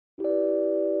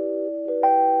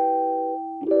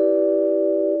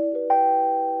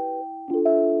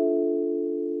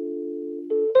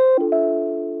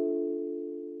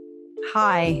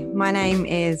Hi, my name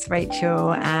is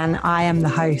Rachel and I am the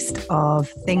host of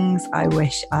Things I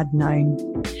Wish I'd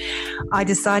Known. I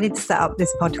decided to set up this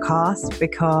podcast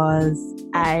because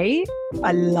A,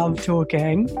 I love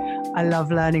talking, I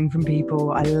love learning from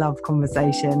people, I love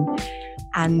conversation,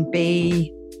 and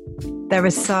B, there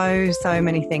are so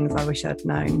many things I wish I'd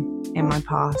known in my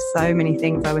past, so many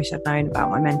things I wish I'd known about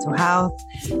my mental health,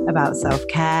 about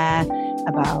self-care,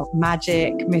 about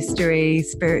magic, mystery,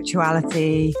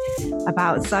 spirituality,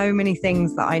 about so many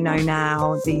things that I know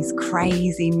now, these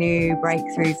crazy new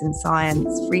breakthroughs in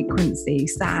science, frequency,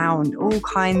 sound, all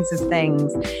kinds of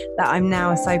things that I'm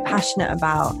now so passionate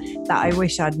about that I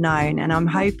wish I'd known. And I'm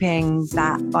hoping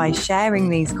that by sharing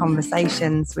these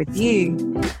conversations with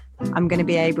you, I'm going to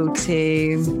be able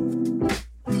to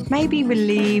maybe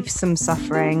relieve some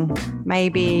suffering,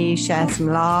 maybe share some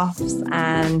laughs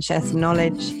and share some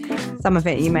knowledge. Some of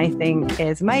it you may think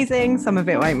is amazing, some of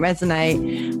it won't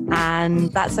resonate,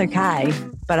 and that's okay.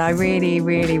 But I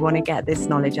really want to get this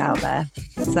knowledge out there.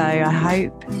 So I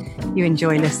hope you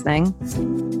enjoy listening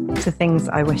to Things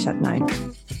I Wish I'd Known.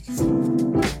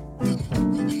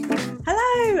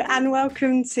 Hello and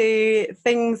welcome to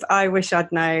Things I Wish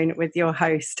I'd Known with your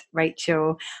host,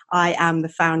 Rachel. I am the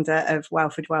founder of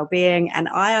Welford Wellbeing and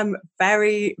I am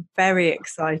very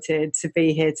excited to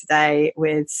be here today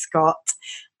with Scott,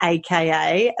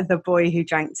 aka the boy who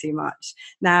drank too much.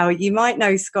 Now, you might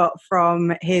know Scott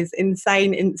from his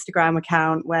insane Instagram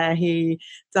account where he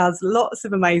does lots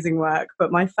of amazing work,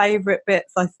 but my favourite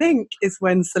bits, I think, is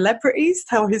when celebrities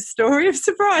tell his story of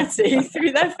sobriety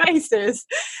through their faces.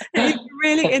 He's a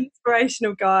really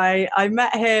inspirational guy. I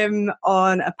met him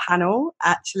on a panel,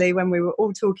 actually, when we were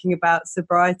all talking about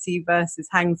sobriety versus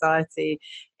anxiety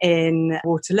in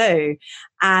Waterloo.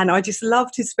 And I just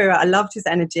loved his spirit. I loved his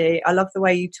energy. I love the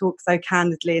way you talk so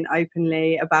candidly and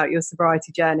openly about your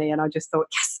sobriety journey. And I just thought,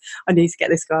 yes, I need to get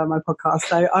this guy on my podcast.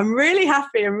 So I'm really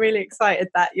happy and really excited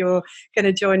that you're going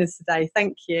to join us today.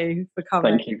 Thank you for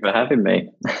coming. Thank you for having me.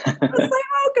 You're so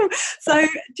welcome. So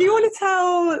do you want to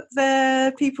tell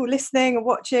the people listening and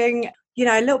watching,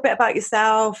 a little bit about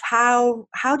yourself? How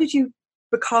did you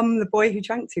become the boy who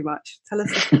drank too much? Tell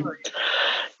us the story.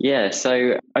 Yeah,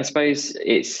 so I suppose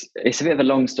it's a bit of a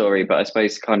long story, but I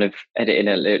suppose kind of editing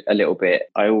a little bit.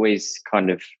 I always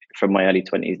kind of, from my early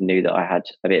 20s, knew that I had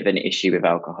a bit of an issue with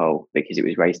alcohol because it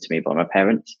was raised to me by my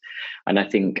parents. And I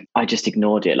think I just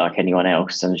ignored it like anyone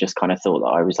else and just kind of thought that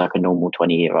I was like a normal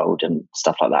 20-year-old and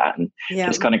stuff like that. And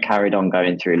just kind of carried on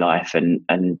going through life and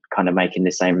kind of making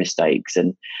the same mistakes.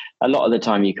 And a lot of the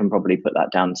time you can probably put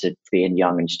that down to being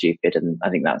young and stupid. And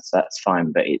I think that's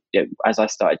fine. But as I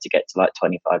started to get to like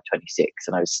 25, 26,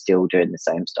 and I was still doing the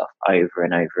same stuff over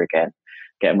and over again,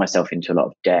 getting myself into a lot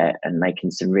of debt and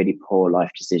making some really poor life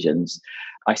decisions,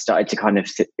 I started to kind of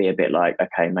be a bit like,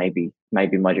 okay, maybe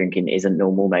my drinking isn't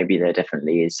normal. Maybe there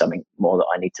definitely is something more that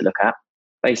I need to look at.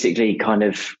 Basically kind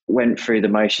of went through the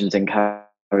motions and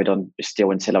carried on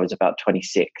still until I was about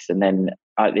 26. And then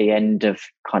at the end of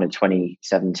kind of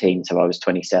 2017, so I was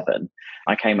 27,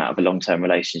 I came out of a long-term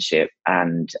relationship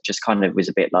and just kind of was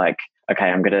a bit like, okay,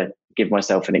 I'm going to give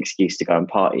myself an excuse to go and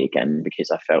party again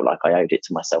because I felt like I owed it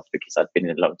to myself because I'd been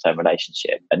in a long-term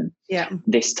relationship. And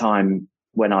this time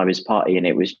when I was partying,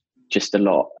 it was just a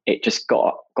lot. It just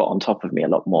got on top of me a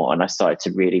lot more. And I started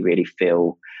to really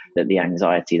feel that the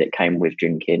anxiety that came with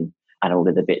drinking and all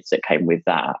of the bits that came with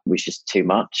that was just too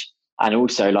much. And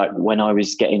also, like, when I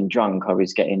was getting drunk, I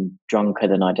was getting drunker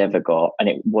than I'd ever got. And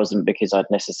it wasn't because I'd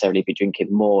necessarily be drinking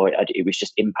more. It was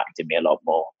just impacting me a lot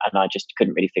more. And I just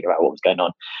couldn't really figure out what was going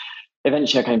on.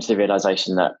 Eventually, I came to the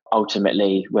realization that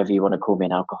ultimately, whether you want to call me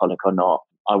an alcoholic or not,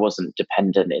 I wasn't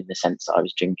dependent in the sense that I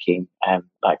was drinking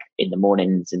like in the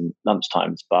mornings and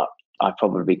lunchtimes, but I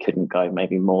probably couldn't go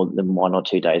maybe more than 1 or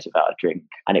 2 days without a drink.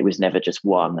 And it was never just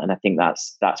one. And I think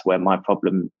that's where my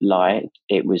problem lied.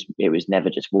 It was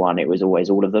never just one. It was always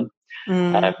all of them.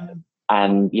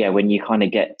 And yeah, when you kind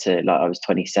of get to, like, I was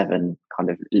 27, kind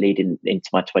of leading into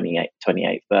my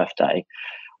 28th birthday,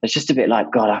 it's just a bit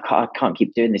like, God, I can't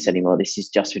keep doing this anymore. This is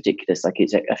just ridiculous. Like,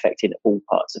 it's affecting all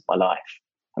parts of my life.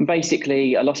 And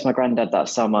basically, I lost my granddad that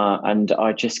summer, and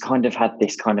I just kind of had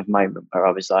this kind of moment where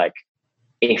I was like,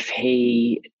 if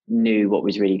he knew what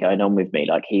was really going on with me,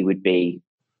 like, he would be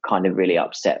kind of really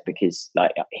upset because,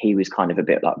 like, he was kind of a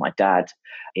bit like my dad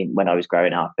when I was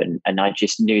growing up, and I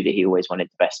just knew that he always wanted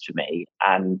the best for me.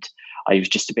 And I was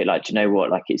just a bit like, do you know what?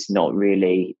 Like, it's not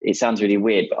really, it sounds really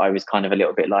weird, but I was kind of a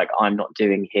little bit like, I'm not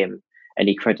doing him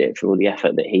any credit for all the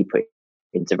effort that he put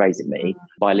into raising me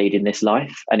by leading this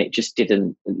life. And it just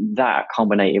didn't, that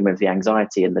culminating with the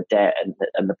anxiety and the debt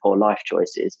and the poor life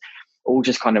choices, all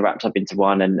just kind of wrapped up into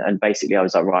one. And basically I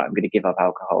was like, right, I'm going to give up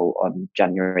alcohol on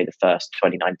January the 1st,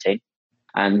 2019.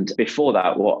 And before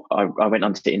that, I went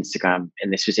onto Instagram,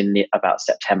 and this was about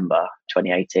September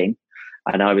 2018.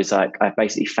 And I was like, I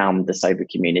basically found the sober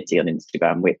community on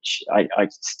Instagram, which I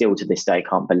still to this day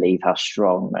can't believe how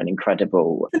strong and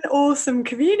incredible. It's an awesome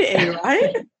community,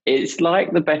 right? It's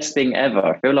like the best thing ever.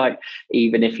 I feel like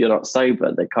even if you're not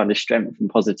sober, the kind of strength and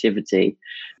positivity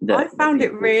that I found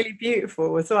it really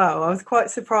beautiful as well. I was quite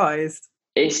surprised.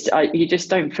 You just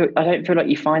don't feel. I don't feel like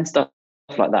you find stuff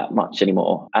like that much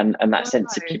anymore, and that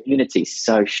sense of community is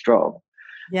so strong.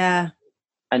 Yeah.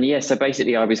 And yeah, so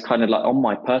basically I was kind of like on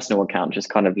my personal account, just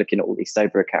kind of looking at all these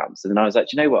sober accounts. And then I was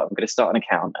like, you know what, I'm going to start an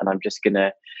account, and I'm just going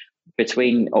to,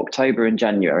 between October and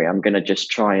January, I'm going to just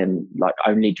try and like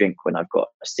only drink when I've got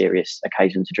a serious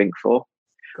occasion to drink for.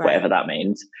 Great. Whatever that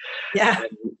means. Yeah,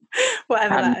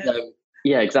 whatever that is.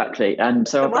 Yeah, exactly. And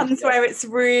so the ones where it's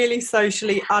really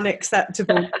socially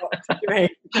unacceptable not to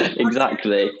drink.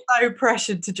 Exactly. I'm so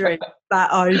pressured to drink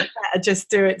that I better just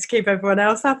do it to keep everyone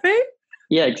else happy.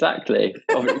 Yeah, exactly.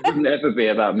 It would never be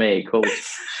about me, of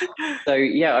course. So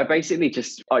yeah, I basically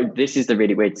this is the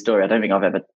really weird story. I don't think I've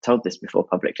ever told this before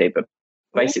publicly, but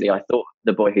basically I thought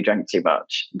The Boy Who Drank Too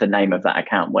Much, the name of that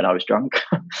account, when I was drunk.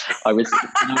 when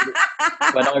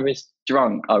I was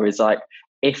drunk, I was like,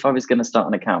 if I was going to start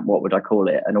an account, what would I call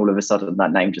it? And all of a sudden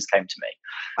that name just came to me.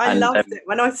 I loved it.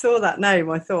 When I saw that name,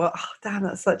 I thought, oh, damn,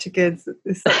 that's such a good...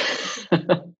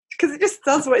 Because it just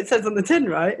does what it says on the tin,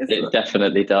 right? It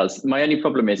definitely does. My only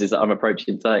problem is that I'm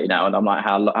approaching 30 now, and I'm like,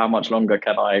 how much longer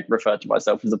can I refer to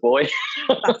myself as a boy?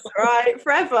 That's right,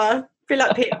 forever. Feel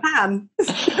like Peter Pan.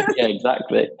 Yeah,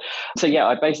 exactly. So yeah,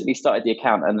 I basically started the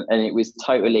account, and it was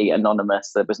totally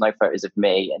anonymous. There was no photos of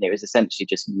me, and it was essentially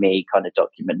just me kind of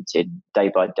documenting day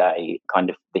by day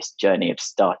kind of this journey of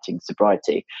starting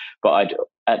sobriety. But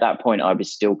at that point, I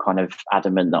was still kind of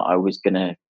adamant that I was going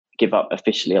to give up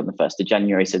officially on the 1st of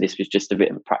January. So this was just a bit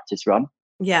of a practice run.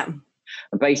 Yeah.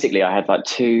 And basically I had like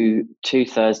two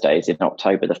Thursdays in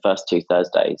October, the first 2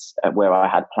 Thursdays where I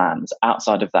had plans.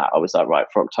 Outside of that, I was like, right,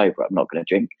 for October, I'm not going to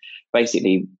drink.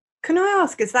 Basically. Can I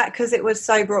ask, is that because it was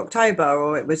Sober October,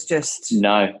 or it was just...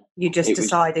 No. You just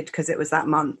decided because it was that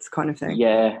month kind of thing?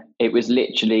 Yeah, it was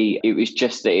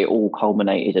just that it all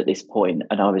culminated at this point,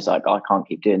 and I was like, I can't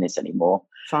keep doing this anymore.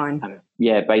 Fine.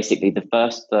 Yeah, basically the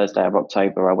first Thursday of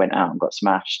October, I went out and got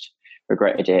smashed,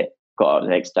 regretted it, got up the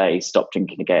next day, stopped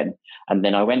drinking again. And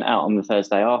then I went out on the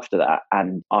Thursday after that,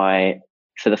 and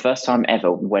for the first time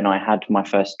ever, when I had my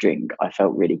first drink, I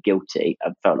felt really guilty.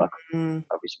 I felt like I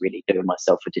was really doing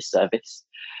myself a disservice.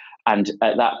 And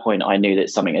at that point, I knew that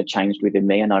something had changed within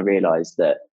me, and I realised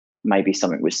that maybe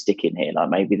something was sticking here. Like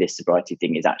maybe this sobriety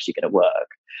thing is actually going to work.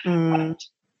 And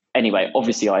anyway,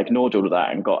 obviously, I ignored all of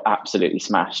that and got absolutely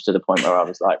smashed to the point where I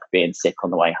was like being sick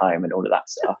on the way home and all of that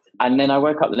stuff. And then I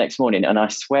woke up the next morning, and I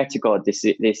swear to God, this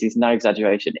is no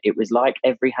exaggeration. It was like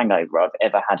every hangover I've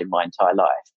ever had in my entire life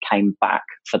came back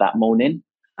for that morning.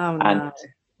 Oh no.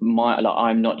 And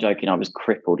I'm not joking, I was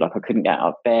crippled. Like I couldn't get out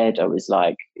of bed. I was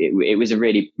like, it was a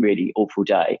really, really awful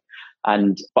day.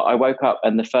 But I woke up,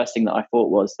 and the first thing that I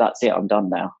thought was, that's it, I'm done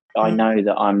now. I know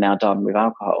that I'm now done with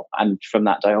alcohol. And from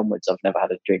that day onwards, I've never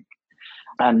had a drink.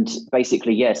 And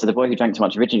basically, yeah, so The Boy Who Drank Too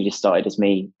Much originally just started as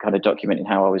me kind of documenting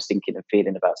how I was thinking and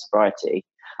feeling about sobriety.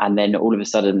 And then all of a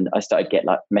sudden I started to get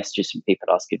like messages from people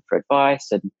asking for advice,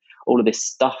 and all of this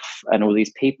stuff, and all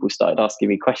these people started asking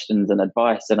me questions and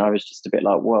advice. And I was just a bit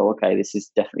like, whoa, okay, this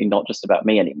is definitely not just about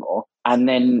me anymore. And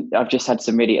then I've just had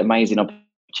some really amazing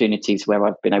opportunities where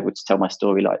I've been able to tell my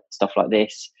story, like stuff like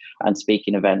this, and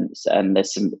speaking events. And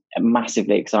there's some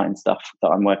massively exciting stuff that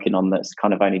I'm working on that's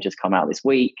kind of only just come out this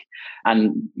week.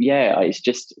 And yeah, it's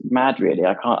just mad, really.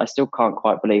 I still can't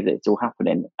quite believe that it's all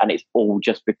happening, and it's all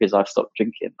just because I've stopped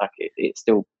drinking. Like it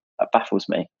still baffles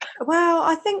me. Well,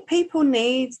 I think people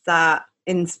need that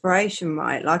inspiration,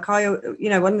 right? Like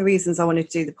one of the reasons I wanted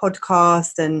to do the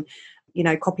podcast and,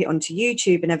 copy it onto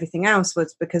YouTube and everything else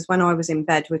was because when I was in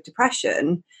bed with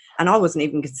depression, and I wasn't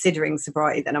even considering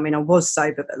sobriety then. I mean, I was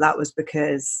sober, but that was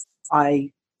because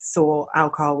I saw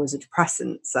alcohol was a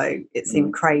depressant. So it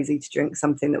seemed crazy to drink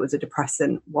something that was a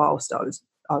depressant whilst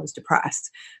I was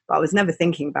depressed. But I was never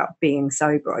thinking about being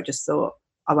sober. I just thought,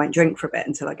 I won't drink for a bit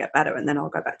until I get better, and then I'll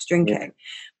go back to drinking. Yeah.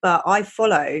 But I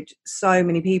followed so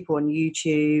many people on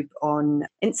YouTube. On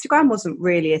Instagram wasn't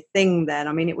really a thing then.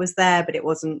 I mean, it was there, but it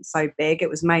wasn't so big. It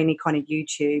was mainly kind of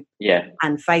YouTube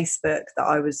and Facebook that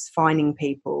I was finding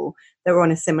people that were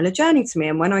on a similar journey to me.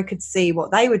 And when I could see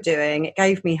what they were doing, it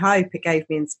gave me hope, it gave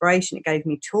me inspiration, it gave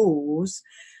me tools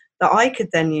that I could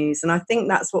then use. And I think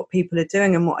that's what people are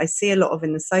doing, and what I see a lot of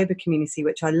in the sober community,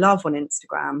 which I love on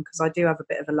Instagram, because I do have a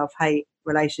bit of a love-hate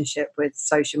relationship with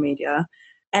social media.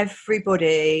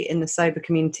 Everybody in the sober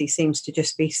community seems to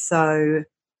just be so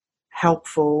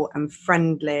helpful and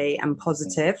friendly and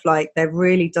positive. Like, there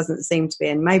really doesn't seem to be,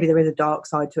 and maybe there is a dark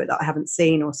side to it that I haven't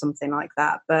seen or something like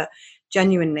that, but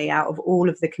genuinely, out of all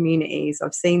of the communities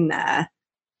I've seen there,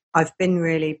 I've been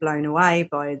really blown away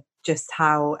by just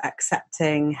how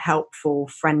accepting, helpful,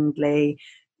 friendly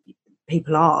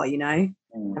people are, you know?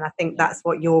 And I think that's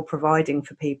what you're providing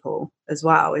for people as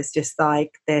well, is just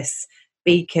like this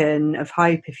beacon of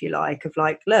hope, if you like, of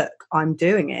like, look, I'm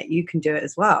doing it, you can do it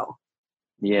as well.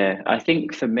 Yeah, I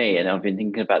think for me, and I've been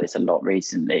thinking about this a lot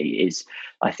recently, is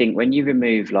I think when you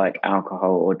remove like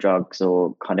alcohol or drugs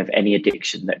or kind of any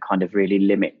addiction that kind of really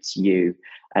limits you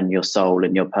and your soul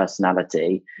and your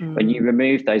personality, when you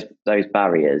remove those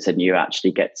barriers and you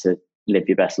actually get to live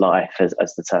your best life, as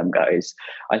the term goes,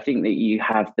 I think that you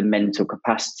have the mental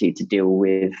capacity to deal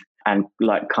with and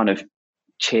like kind of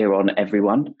cheer on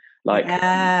everyone. Like,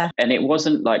 yeah. And it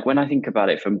wasn't like, when I think about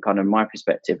it from kind of my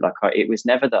perspective, like it was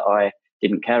never that I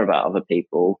didn't care about other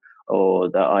people, or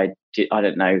that I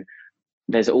don't know,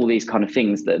 there's all these kind of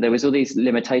things, that there was all these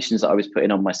limitations that I was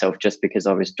putting on myself just because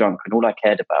I was drunk, and all I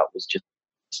cared about was just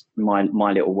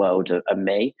my little world and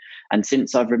me. And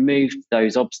since I've removed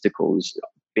those obstacles,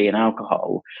 being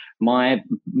alcohol, my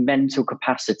mental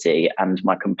capacity and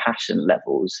my compassion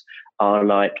levels are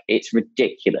like, it's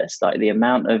ridiculous. Like the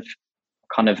amount of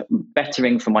kind of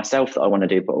bettering for myself that I want to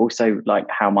do, but also like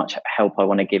how much help I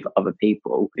want to give other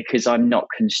people, because I'm not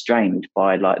constrained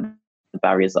by like the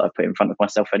barriers that I put in front of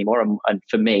myself anymore. And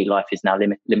for me, life is now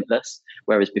limitless.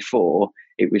 Whereas before,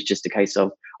 it was just a case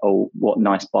of, oh, what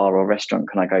nice bar or restaurant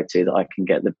can I go to that I can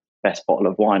get the best bottle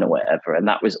of wine or whatever. And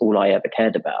that was all I ever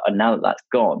cared about. And now that that's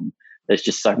gone, there's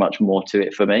just so much more to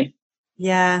it for me.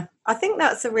 Yeah, I think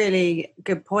that's a really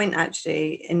good point,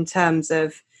 actually, in terms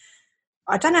of,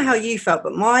 I don't know how you felt,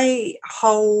 but my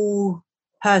whole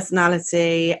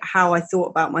personality, how I thought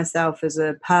about myself as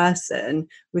a person,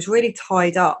 was really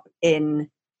tied up in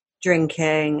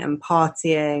drinking and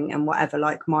partying and whatever.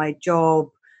 Like, my job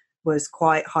was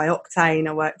quite high octane.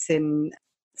 I worked in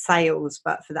sales,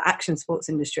 but for the action sports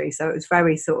industry. So it was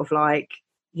very sort of like,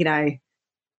 you know,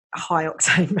 high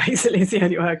octane, basically, is the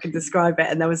only way I can describe it.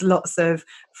 And there was lots of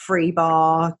free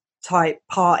bar type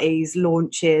parties,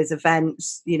 launches,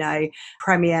 events, you know,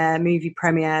 movie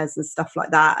premieres and stuff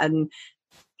like that. And,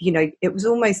 you know, it was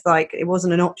almost like it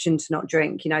wasn't an option to not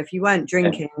drink. You know, if you weren't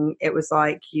drinking, it was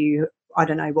like you, I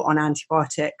don't know, were on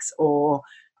antibiotics, or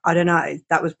I don't know,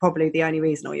 that was probably the only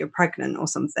reason, or you're pregnant or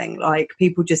something. Like,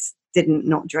 people just didn't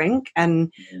not drink.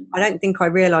 And I don't think I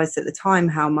realised at the time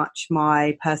how much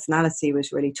my personality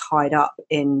was really tied up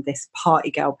in this party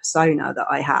girl persona that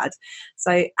I had.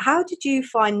 So how did you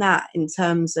find that, in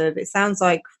terms of, it sounds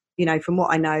like, you know, from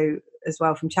what I know as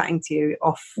well from chatting to you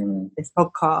off this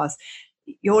podcast,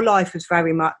 your life was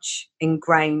very much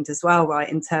ingrained as well, right?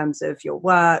 In terms of your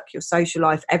work, your social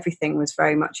life, everything was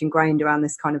very much ingrained around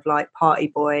this kind of like party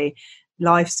boy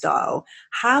lifestyle.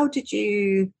 How did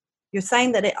you're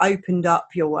saying that it opened up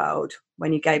your world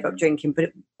when you gave up drinking,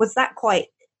 but was that quite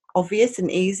obvious and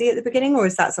easy at the beginning, or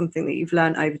is that something that you've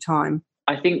learned over time?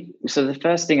 I think so. The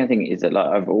first thing I think is that, like,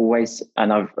 I've always,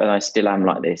 and I still am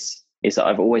like this, is that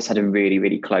I've always had a really,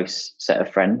 really close set of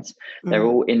friends. They're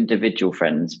all individual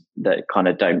friends that kind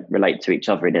of don't relate to each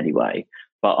other in any way.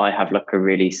 But I have like a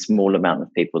really small amount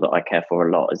of people that I care for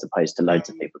a lot, as opposed to loads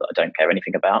of people that I don't care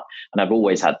anything about. And I've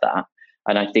always had that.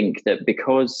 And I think that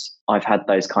because I've had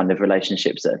those kind of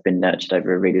relationships that have been nurtured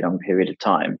over a really long period of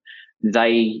time,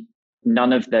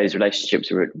 none of those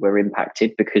relationships were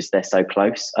impacted because they're so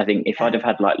close. I think if I'd have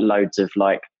had like loads of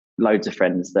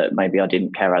friends that maybe I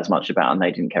didn't care as much about, and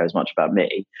they didn't care as much about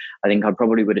me, I think I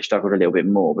probably would have struggled a little bit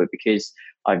more. But because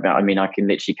I can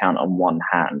literally count on one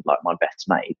hand like my best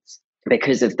mates.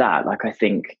 Because of that, like, I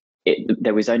think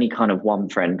there was only kind of one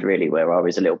friend really where I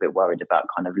was a little bit worried about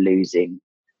kind of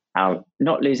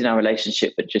not losing our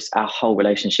relationship, but just our whole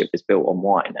relationship was built on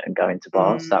wine and going to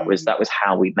bars. That was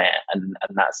how we met, and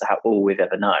that's how all we've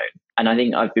ever known. And I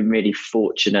think I've been really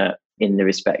fortunate in the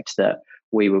respect that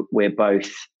we're both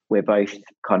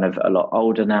kind of a lot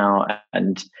older now,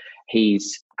 and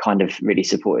he's kind of really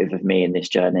supportive of me in this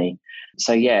journey.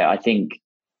 So yeah, I think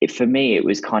for me it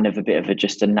was kind of a bit of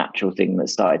just a natural thing that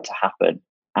started to happen,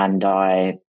 and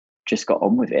I just got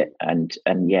on with it, and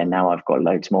yeah, now I've got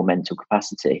loads more mental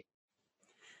capacity.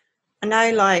 I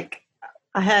know, like,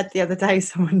 I heard the other day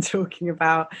someone talking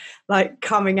about like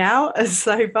coming out as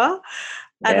sober,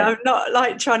 And Yeah. I'm not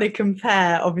like trying to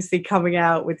compare, obviously, coming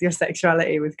out with your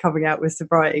sexuality with coming out with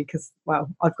sobriety, because, well,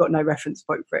 I've got no reference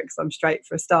point for it because I'm straight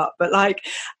for a start. But like,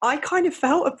 I kind of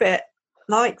felt a bit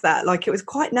like that. Like, it was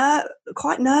quite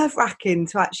nerve wracking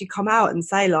to actually come out and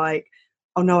say, like,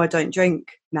 oh no, I don't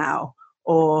drink now,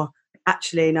 or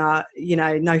actually, no,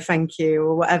 no, thank you,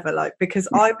 or whatever. Like, because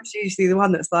I was usually the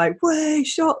one that's like, way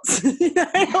shots,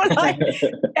 or like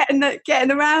getting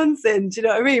the rounds in. Do you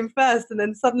know what I mean? First, and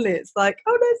then suddenly it's like,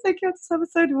 oh no, thank you, I'll just have a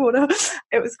soda water.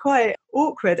 It was quite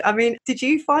awkward. I mean, did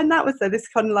you find that, was there this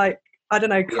kind of like, I don't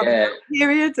know, coming out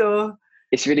period, or?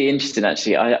 It's really interesting,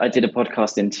 actually. I did a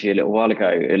podcast interview a little while ago,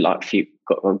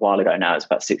 a while ago now, it's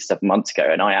about 6-7 months ago,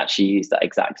 and I actually used that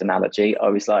exact analogy. I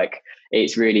was like,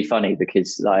 it's really funny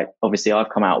because, like, obviously I've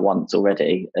come out once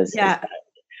already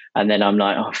and then I'm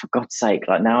like, oh, for God's sake,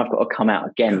 like, now I've got to come out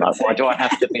again. Like, why do I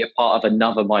have to be a part of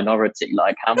another minority?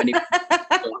 Like, how many people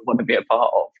do I want to be a part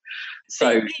of?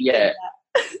 So, yeah.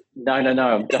 No, I'm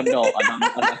not.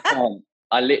 I can't.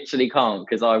 I literally can't,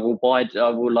 because I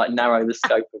will like narrow the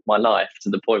scope of my life to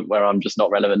the point where I'm just not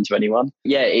relevant to anyone.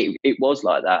 Yeah, it was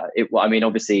like that. I mean,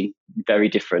 obviously very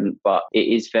different, but it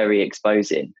is very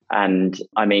exposing. And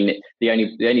I mean, the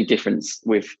only difference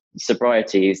with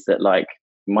sobriety is that, like,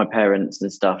 my parents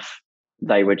and stuff,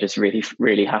 they were just really,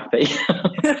 really happy.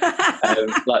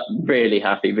 Like, really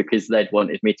happy, because they'd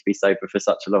wanted me to be sober for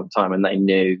such a long time, and they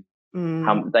knew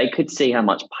they could see how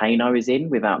much pain I was in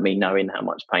without me knowing how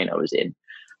much pain I was in.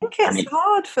 I think it's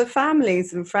hard for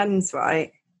families and friends,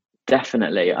 right?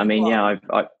 Definitely. I mean, yeah,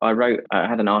 I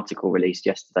had an article released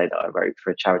yesterday that I wrote for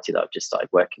a charity that I've just started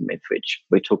working with, which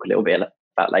we'll talk a little bit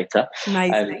about later.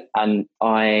 Amazing. And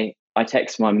I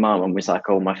texted my mum and was like,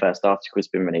 oh, my first article has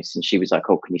been released. And she was like,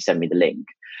 oh, can you send me the link?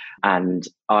 And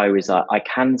I was like, I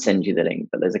can send you the link,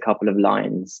 but there's a couple of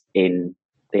lines in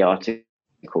the article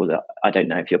that I don't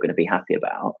know if you're going to be happy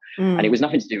about. And it was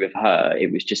nothing to do with her.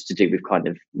 It was just to do with kind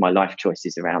of my life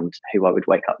choices around who I would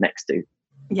wake up next to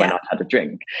when I'd had a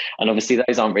drink. And obviously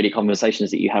those aren't really conversations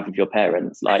that you have with your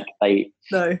parents. Like,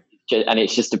 no. And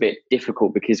it's just a bit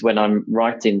difficult, because when I'm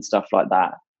writing stuff like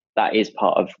that, that is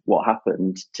part of what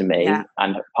happened to me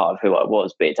and part of who I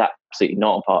was, but it's absolutely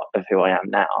not a part of who I am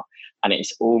now. And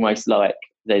it's almost like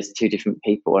there's two different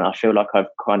people, and I feel like I've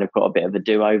kind of got a bit of a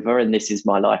do-over, and this is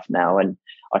my life now, and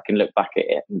I can look back at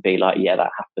it and be like, yeah, that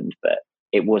happened, but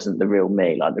it wasn't the real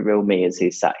me. Like, the real me is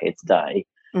who's sat here today.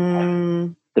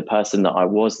 The person that I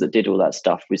was that did all that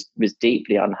stuff was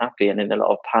deeply unhappy and in a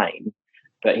lot of pain,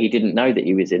 but he didn't know that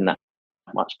he was in that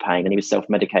much pain, and he was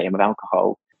self-medicating with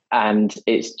alcohol. And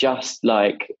it's just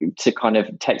like, to kind of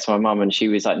text my mum, and she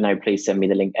was like, no, please send me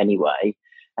the link anyway.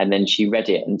 And then she read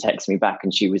it and texted me back,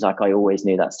 and she was like, I always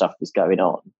knew that stuff was going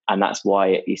on. And that's why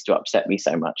it used to upset me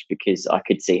so much, because I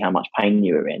could see how much pain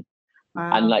you were in.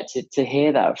 Wow. And like, to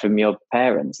hear that from your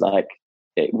parents, like,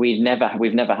 we've never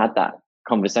had that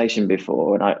conversation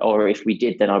before. Or if we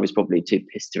did, then I was probably too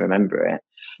pissed to remember it.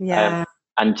 Yeah.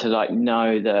 And to like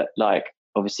know that, like,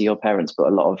 obviously your parents put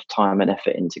a lot of time and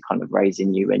effort into kind of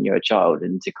raising you when you're a child,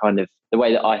 and to kind of, the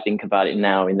way that I think about it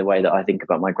now, in the way that I think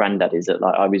about my granddad, is that,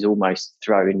 like, I was almost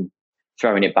throwing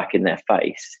it back in their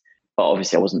face, but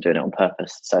obviously I wasn't doing it on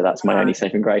purpose. So that's my only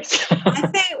saving grace.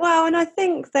 I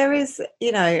think there is,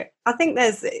 I think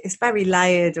it's very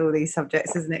layered, all these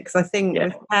subjects, isn't it? Because I think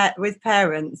with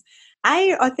parents,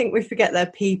 I think we forget they're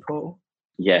people.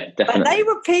 Yeah, definitely. But they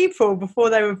were people before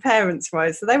they were parents,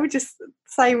 right? So they were just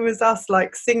same as us,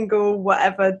 like single,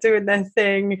 whatever, doing their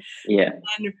thing. Yeah.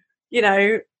 And,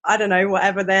 I don't know,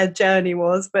 whatever their journey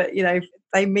was, but,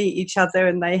 they meet each other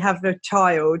and they have a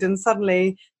child, and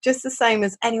suddenly, just the same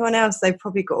as anyone else, they've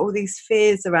probably got all these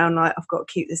fears around, like, I've got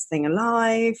to keep this thing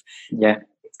alive. Yeah.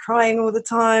 It's crying all the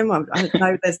time. I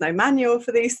know there's no manual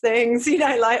for these things,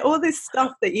 like all this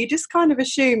stuff that you just kind of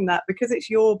assume that because it's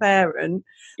your parent.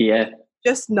 Yeah.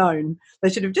 Just known. They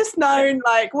should have just known,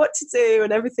 like, what to do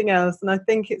and everything else. And I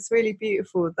think it's really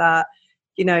beautiful that,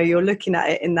 you're looking at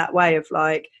it in that way of,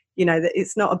 like, that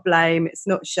it's not a blame, it's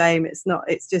not shame,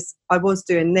 it's just, I was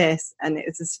doing this, and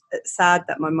it's just sad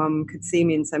that my mum could see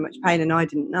me in so much pain and I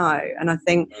didn't know. And I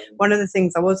think one of the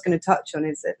things I was going to touch on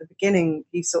is, at the beginning,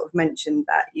 you sort of mentioned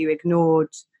that you ignored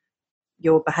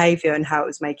your behaviour and how it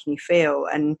was making you feel.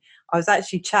 And I was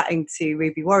actually chatting to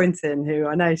Ruby Warrington, who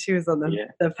I know she was on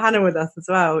the panel with us as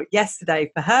well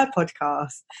yesterday for her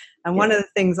podcast. And one of the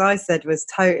things I said was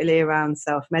totally around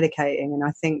self-medicating. And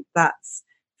I think that's,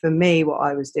 for me, what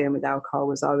I was doing with alcohol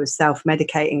was I was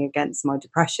self-medicating against my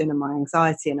depression and my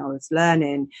anxiety, and I was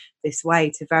learning this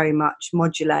way to very much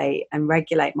modulate and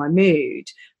regulate my mood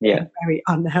in a very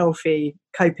unhealthy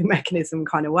coping mechanism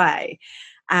kind of way.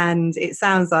 And it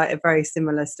sounds like a very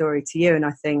similar story to you. And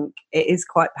I think it is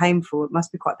quite painful. It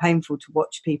must be quite painful to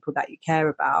watch people that you care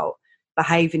about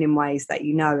behaving in ways that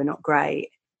you know are not great.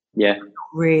 Yeah. Not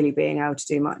really being able to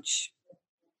do much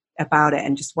about it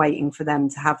and just waiting for them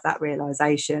to have that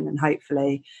realization and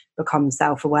hopefully become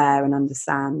self-aware and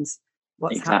understand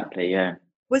what's exactly happening. Yeah.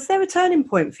 Was there a turning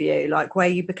point for you, like where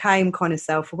you became kind of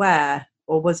self-aware,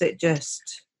 or was it just...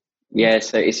 Yeah,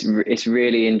 so it's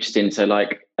really interesting. So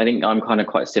like, I think I'm kind of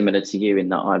quite similar to you in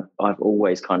that I've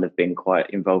always kind of been quite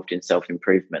involved in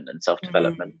self-improvement and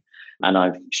self-development. And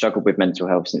I've struggled with mental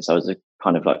health since I was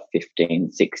kind of like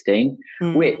 15, 16,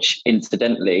 which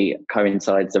incidentally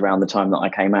coincides around the time that I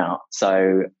came out.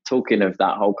 So talking of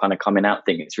that whole kind of coming out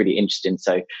thing, it's really interesting.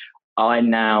 So I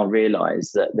now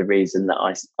realize that the reason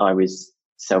that I was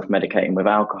self-medicating with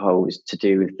alcohol was to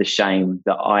do with the shame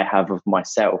that I have of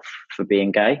myself for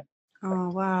being gay.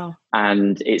 Oh, wow.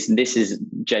 And this is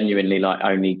genuinely like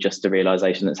only just a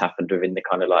realization that's happened within the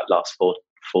kind of like last 4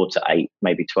 to 8,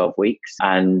 maybe 12 weeks.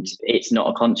 And it's not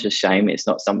a conscious shame. It's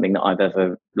not something that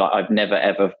I've never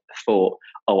ever thought,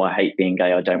 oh, I hate being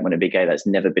gay, I don't want to be gay. That's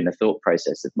never been a thought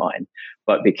process of mine.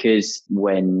 But because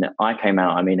when I came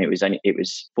out, I mean, it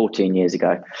was 14 years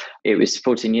ago. It was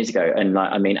 14 years ago. And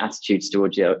like, I mean, attitudes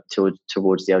towards the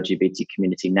LGBT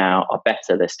community now are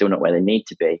better. They're still not where they need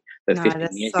to be. But no,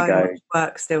 15 years so ago, much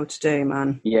work still to do,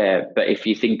 man. Yeah. But if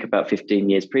you think about 15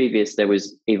 years previous, there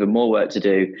was even more work to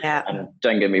do. Yeah. And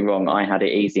don't get me wrong, I had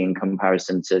it easy in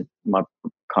comparison to my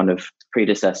kind of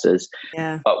predecessors.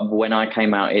 Yeah. But when I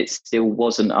came out, it still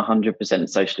wasn't 100%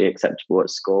 socially acceptable at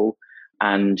school.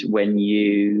 And when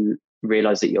you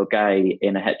realize that you're gay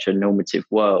in a heteronormative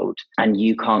world and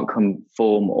you can't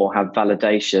conform or have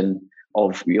validation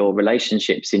of your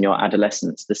relationships in your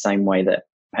adolescence the same way that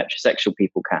heterosexual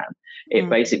people can, it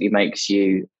basically makes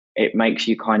you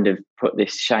kind of put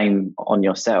this shame on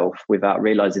yourself without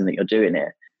realizing that you're doing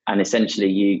it. And essentially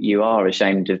you are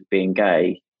ashamed of being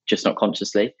gay, just not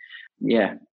consciously.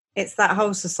 Yeah. It's that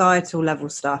whole societal level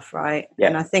stuff, right? Yeah.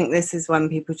 And I think this is when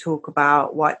people talk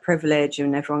about white privilege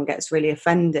and everyone gets really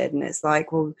offended. And it's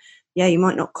like, well, yeah, you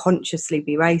might not consciously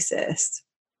be racist.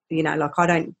 You know, like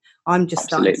I'm just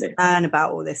starting to learn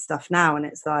about all this stuff now. And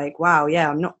it's like, wow, yeah,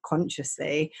 I'm not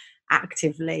consciously,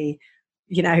 actively,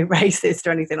 you know, racist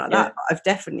or anything like that. But I've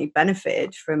definitely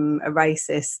benefited from a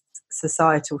racist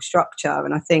societal structure.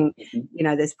 And I think, you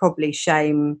know, there's probably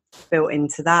shame built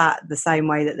into that, the same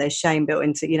way that there's shame built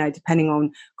into, you know, depending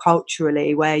on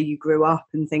culturally where you grew up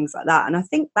and things like that. And I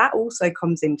think that also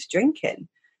comes into drinking.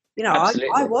 You know,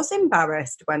 I was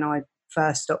embarrassed when I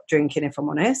first stopped drinking, if I'm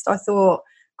honest. I thought,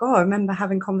 God, I remember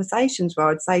having conversations where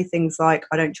I'd say things like,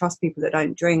 I don't trust people that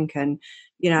don't drink. And,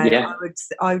 you know,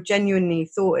 I genuinely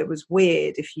thought it was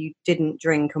weird if you didn't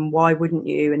drink, and why wouldn't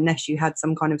you, unless you had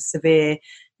some kind of severe,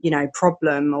 you know,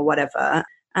 problem or whatever.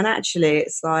 And actually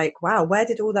it's like, wow, where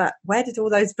did all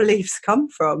those beliefs come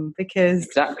from? Because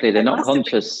exactly, they're not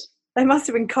conscious. They must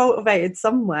have been cultivated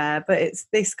somewhere, but it's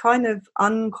this kind of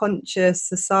unconscious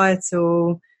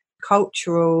societal,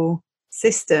 cultural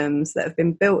systems that have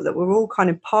been built that we're all kind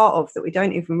of part of that we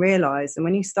don't even realize. And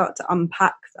when you start to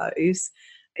unpack those,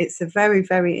 it's a very,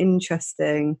 very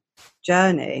interesting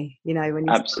journey, you know, when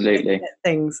you start looking at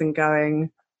things and going,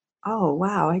 oh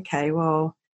wow, okay,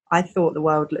 well, I thought the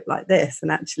world looked like this,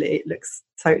 and actually it looks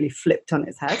totally flipped on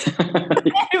its head.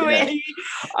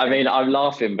 I mean, I'm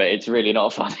laughing, but it's really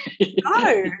not funny.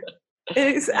 No.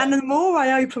 And the more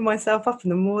I open myself up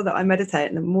and the more that I meditate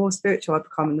and the more spiritual I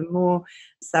become and the more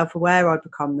self-aware I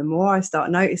become, the more I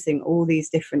start noticing all these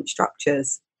different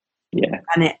structures. Yeah.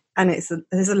 And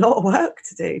there's a lot of work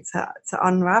to do to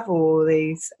unravel all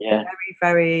these very,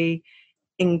 very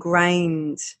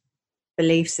ingrained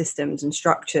belief systems and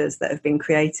structures that have been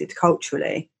created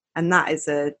culturally. And that is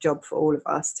a job for all of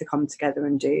us to come together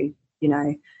and do, you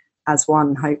know, as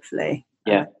one, hopefully.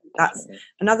 Yeah. That's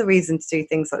another reason to do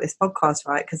things like this podcast,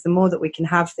 right? Because the more that we can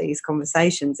have these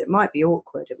conversations, it might be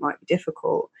awkward, it might be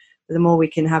difficult, but the more we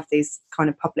can have these kind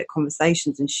of public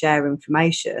conversations and share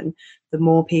information, the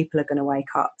more people are going to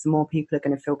wake up, the more people are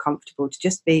going to feel comfortable to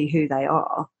just be who they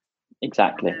are.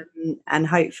 Exactly. And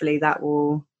hopefully that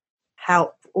will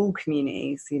help all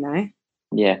communities, you know?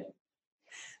 Yeah.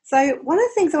 So one of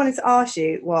the things I wanted to ask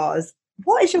you was,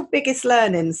 what is your biggest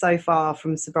learning so far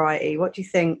from sobriety? What do you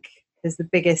think is the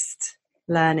biggest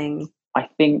learning? I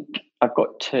think I've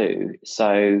got two.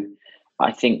 So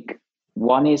I think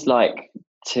one is like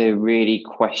to really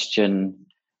question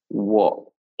what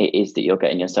it is that you're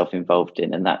getting yourself involved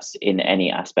in, and that's in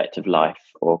any aspect of life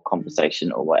or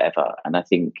conversation or whatever. And I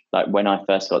think like when I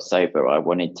first got sober, I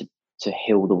wanted to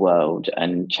heal the world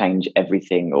and change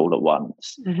everything all at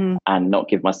once, and not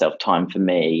give myself time for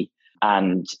me.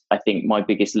 And I think my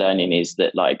biggest learning is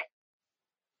that, like,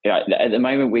 at the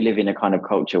moment we live in a kind of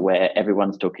culture where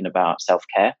everyone's talking about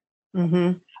self-care.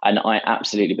 And I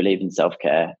absolutely believe in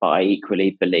self-care, but I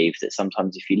equally believe that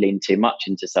sometimes if you lean too much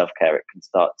into self-care, it can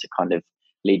start to kind of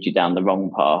lead you down the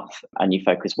wrong path, and you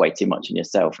focus way too much on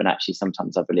yourself. And actually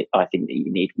sometimes I think that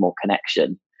you need more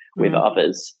connection with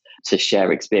others to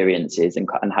share experiences and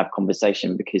have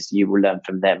conversation, because you will learn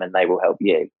from them and they will help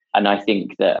you. And I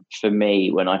think that for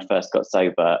me, when I first got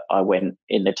sober, I went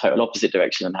in the total opposite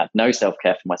direction and had no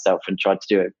self-care for myself and tried to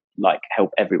do it, like,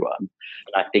 help everyone.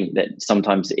 And I think that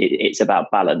sometimes it's about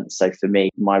balance. So for me,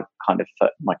 my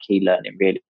key learning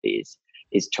really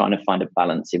is trying to find a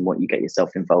balance in what you get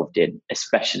yourself involved in,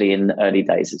 especially in the early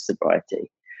days of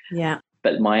sobriety. Yeah.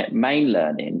 But my main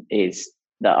learning is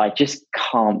that I just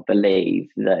can't believe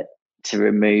that to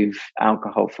remove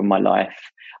alcohol from my life.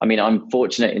 I mean, I'm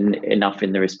fortunate enough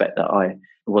in the respect that I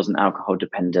wasn't alcohol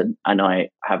dependent, and I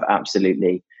have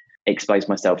absolutely exposed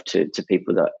myself to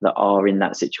people that are in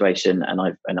that situation. And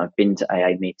I've been to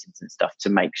AA meetings and stuff to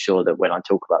make sure that when I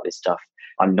talk about this stuff,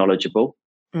 I'm knowledgeable.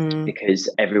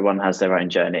 Because everyone has their own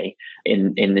journey.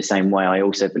 In the same way, I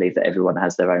also believe that everyone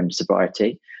has their own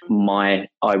sobriety.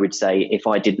 I would say if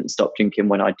I didn't stop drinking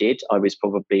when I did, I was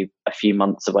probably a few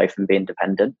months away from being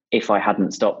dependent. If I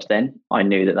hadn't stopped then, I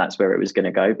knew that that's where it was going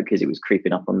to go, because it was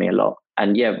creeping up on me a lot.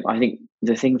 And yeah, I think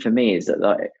the thing for me is that,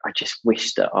 like, I just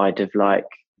wish that I'd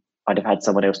have had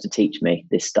someone else to teach me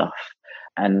this stuff.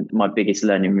 And my biggest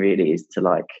learning really is to,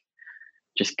 like,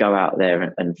 just go out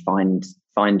there and find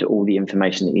all the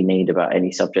information that you need about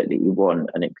any subject that you want,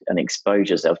 and expose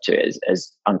yourself to it,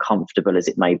 as uncomfortable as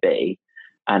it may be,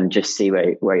 and just see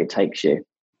where it takes you.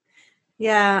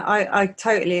 Yeah, I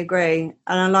totally agree.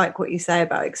 And I like what you say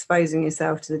about exposing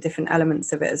yourself to the different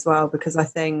elements of it as well, because I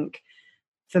think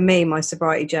for me, my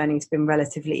sobriety journey has been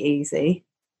relatively easy.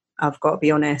 I've got to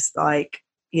be honest. Like,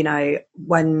 you know,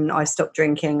 when I stopped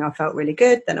drinking, I felt really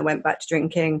good. Then I went back to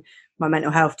drinking. My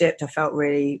mental health dipped. I felt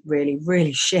really, really,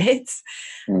 really shit.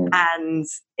 And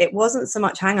it wasn't so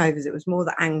much hangovers. It was more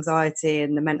the anxiety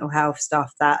and the mental health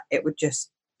stuff that it would just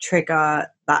trigger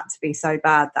that to be so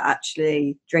bad that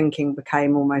actually drinking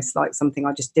became almost like something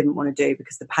I just didn't want to do,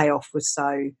 because the payoff was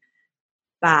so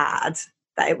bad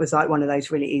that it was like one of those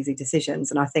really easy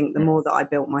decisions. And I think the more that I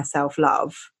built my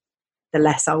self-love, the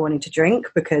less I wanted to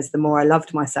drink, because the more I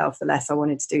loved myself, the less I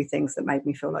wanted to do things that made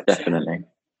me feel like Definitely. shit.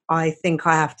 I think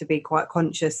I have to be quite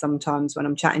conscious sometimes when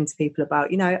I'm chatting to people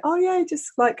about, you know, oh yeah,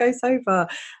 just like go sober,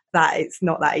 that it's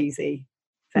not that easy.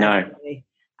 No.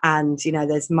 And, you know,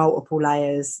 there's multiple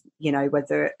layers, you know,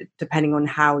 whether depending on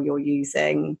how you're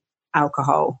using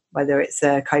alcohol, whether it's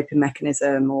a coping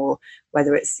mechanism or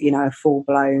whether it's, you know, a full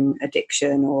blown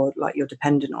addiction or like you're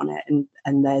dependent on it.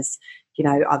 And there's, you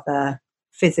know, other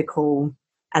physical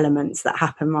elements that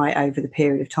happen right over the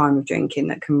period of time of drinking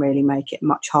that can really make it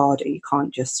much harder. You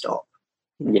can't just stop.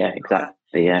 You know, yeah,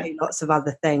 exactly. Yeah. Lots of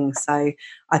other things. So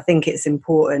I think it's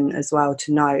important as well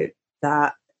to note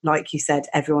that, like you said,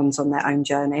 everyone's on their own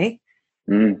journey.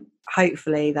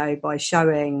 Hopefully, though, by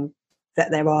showing that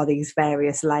there are these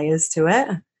various layers to it,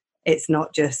 it's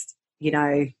not just, you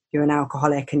know, you're an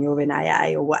alcoholic and you're in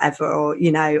AA or whatever, or,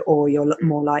 you know, or you're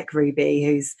more like Ruby,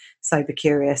 who's sober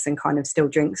curious and kind of still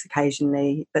drinks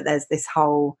occasionally. But there's this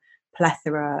whole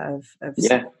plethora of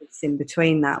in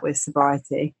between that with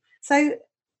sobriety. So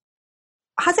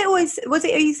was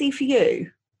it easy for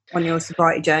you on your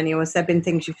sobriety journey, or has there been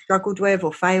things you've struggled with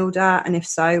or failed at? And if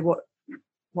so, what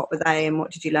were they and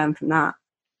what did you learn from that?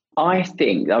 I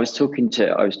think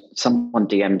someone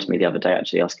DM'd me the other day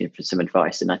actually asking for some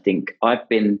advice. And I think I've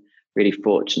been really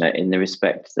fortunate in the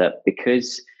respect that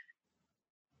because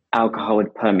alcohol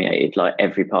had permeated like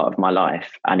every part of my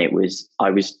life, and I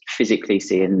was physically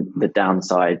seeing the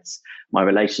downsides. My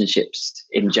relationships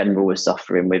in general were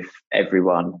suffering with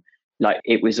everyone. Like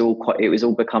it was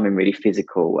all becoming really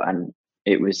physical, and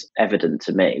it was evident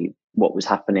to me what was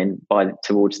happening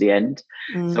towards the end.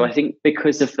 So I think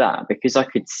because of that, because I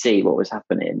could see what was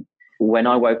happening, when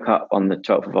I woke up on the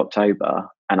 12th of October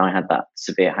and I had that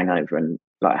severe hangover and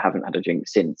like I haven't had a drink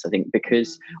since, I think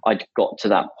because I'd got to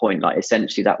that point, like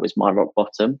essentially that was my rock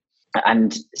bottom.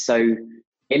 And so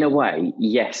in a way,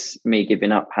 yes, me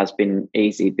giving up has been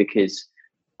easy, because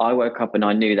I woke up and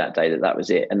I knew that day that was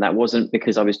it. And that wasn't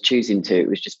because I was choosing to, it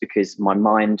was just because my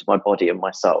mind, my body and my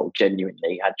soul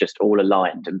genuinely had just all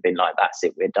aligned and been like, that's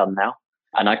it, we're done now.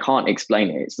 And I can't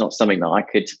explain it. It's not something that I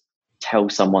could tell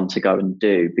someone to go and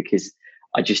do, because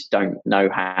I just don't know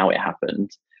how it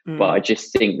happened. But I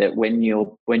just think that when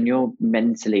you're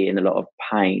mentally in a lot of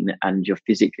pain and you're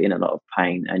physically in a lot of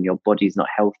pain and your body's not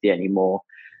healthy anymore,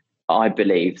 I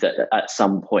believe that at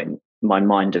some point my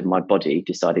mind and my body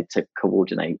decided to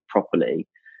coordinate properly.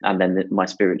 And then my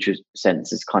spiritual sense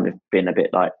has kind of been a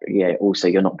bit like, yeah, also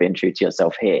you're not being true to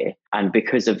yourself here. And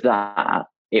because of that,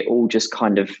 it all just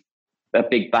kind of, a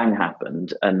big bang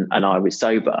happened, and I was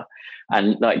sober.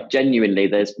 And like genuinely,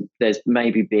 there's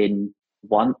maybe been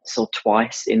once or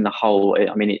twice in the whole,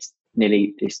 I mean, it's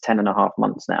 10.5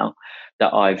 months now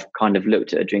that I've kind of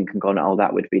looked at a drink and gone, oh,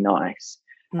 that would be nice.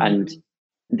 And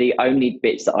the only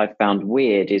bits that I've found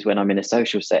weird is when I'm in a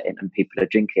social setting and people are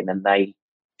drinking and they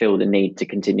feel the need to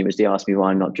continuously ask me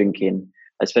why I'm not drinking,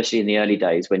 especially in the early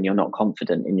days when you're not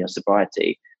confident in your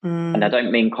sobriety. And I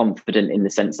don't mean confident in the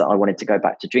sense that I wanted to go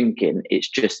back to drinking. It's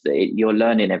just that you're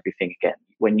learning everything again.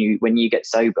 When you get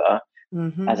sober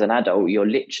as an adult, you're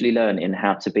literally learning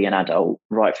how to be an adult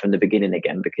right from the beginning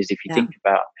again. Because if you think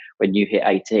about when you hit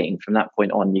 18, from that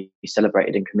point on, you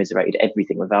celebrated and commiserated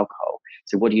everything with alcohol.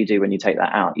 So what do you do when you take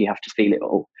that out? You have to feel it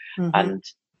all. And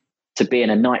to be in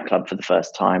a nightclub for the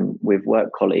first time with work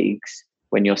colleagues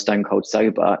when you're stone cold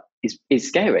sober is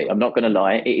scary. I'm not going to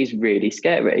lie. It is really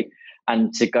scary.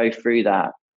 And to go through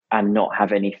that and not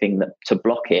have anything to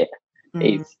block it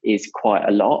is quite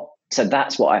a lot. So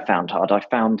that's what I found hard. I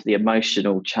found the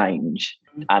emotional change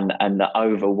and the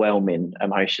overwhelming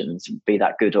emotions, be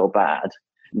that good or bad,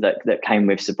 that came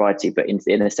with sobriety. But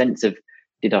in a sense of,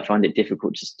 did I find it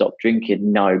difficult to stop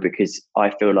drinking? No, because I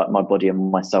feel like my body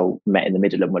and my soul met in the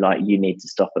middle and were like, you need to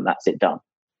stop, and that's it, done.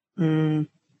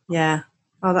 Yeah.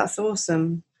 Oh, that's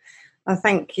awesome. I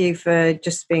thank you for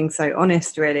just being so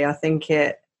honest, really. I think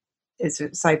it is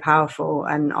so powerful.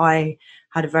 And I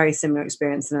had a very similar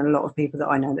experience, and a lot of people that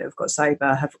I know that have got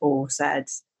sober have all said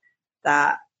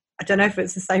that. I don't know if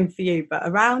it's the same for you, but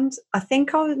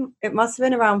it must have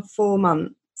been around 4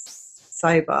 months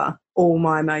sober, all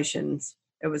my emotions.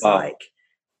 It was like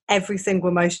every single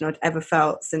emotion I'd ever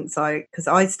felt because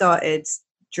I started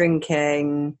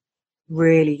drinking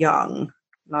really young,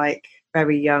 like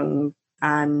very young.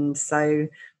 And so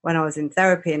when I was in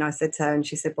therapy and I said to her, and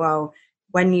she said, well,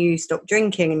 when you stop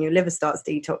drinking and your liver starts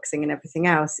detoxing and everything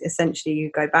else, essentially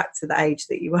you go back to the age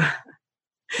that you were.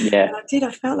 Yeah.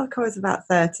 I felt like I was about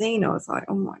 13. I was like,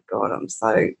 oh my God, I'm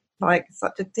so like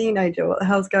such a teenager. What the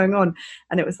hell's going on?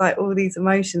 And it was like all these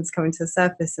emotions coming to the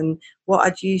surface, and what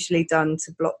I'd usually done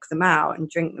to block them out and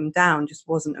drink them down just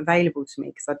wasn't available to me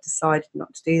because I'd decided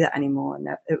not to do that anymore. And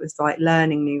it was like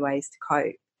learning new ways to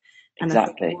cope. And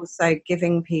Exactly. I think also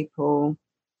giving people,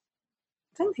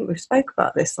 I don't think we've spoke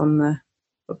about this on the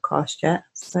podcast yet,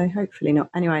 so hopefully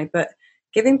not. Anyway, but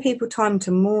giving people time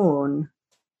to mourn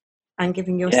and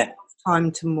giving yourself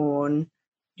time to mourn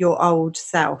your old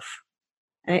self.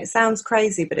 And it sounds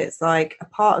crazy, but it's like a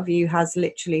part of you has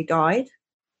literally died.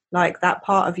 Like that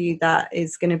part of you that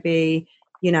is going to be,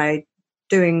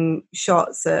 doing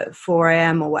shots at 4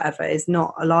 a.m. or whatever is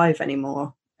not alive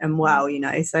anymore and well,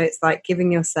 So it's like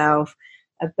giving yourself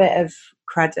a bit of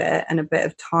credit and a bit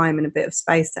of time and a bit of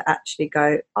space to actually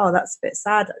go, oh, that's a bit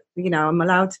sad. I'm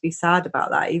allowed to be sad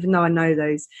about that. Even though I know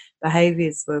those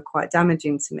behaviours were quite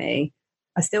damaging to me,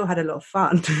 I still had a lot of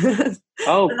fun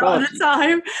a lot of the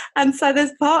time. And so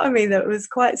there's part of me that was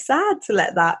quite sad to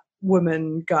let that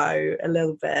woman go a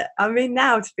little bit. I mean,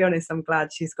 now, to be honest, I'm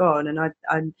glad she's gone, and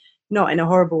I'm not in a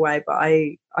horrible way, but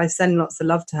I send lots of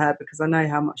love to her because I know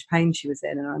how much pain she was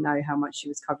in, and I know how much she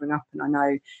was covering up, and I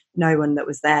know no one that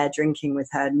was there drinking with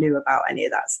her knew about any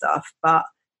of that stuff, but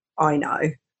I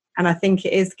know. And I think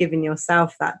it is giving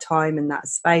yourself that time and that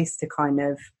space to kind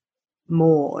of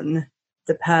mourn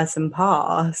the person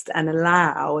past and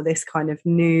allow this kind of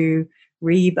new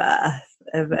rebirth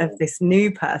of this new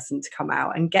person to come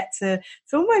out and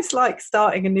it's almost like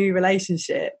starting a new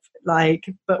relationship,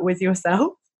 but with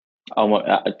yourself. Oh,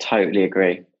 I totally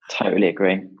agree.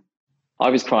 I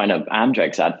was crying at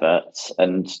Andrex adverts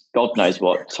and God knows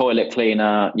what, toilet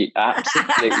cleaner,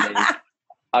 absolutely.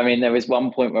 I mean, there was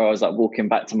one point where I was like walking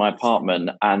back to my apartment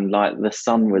and like the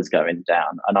sun was going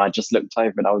down and I just looked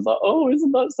over and I was like, oh,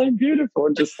 isn't that so beautiful?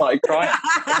 And just started crying.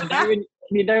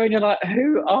 when you're like,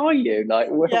 who are you? Like,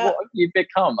 what have you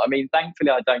become? I mean, thankfully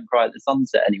I don't cry at the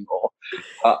sunset anymore.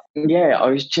 But yeah, I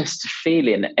was just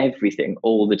feeling everything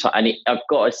all the time. And I've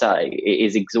got to say, it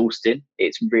is exhausting.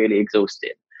 It's really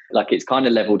exhausting. Like it's kind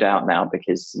of leveled out now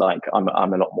because like I'm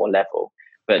a lot more level.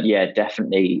 But yeah,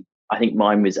 definitely, I think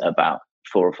mine was about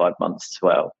 4 or 5 months as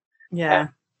well. Yeah.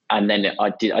 And then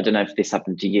I don't know if this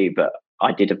happened to you, but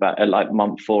I did about like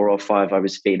month 4 or 5, I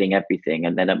was feeling everything.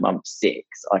 And then at month 6,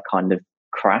 I kind of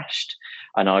crashed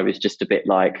and I was just a bit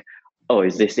like, oh,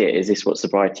 is this it? Is this what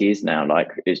sobriety is now? Like,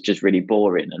 it's just really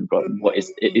boring. And what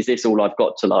is this all I've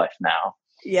got to life now?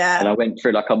 Yeah. And I went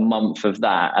through like a month of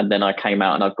that, and then I came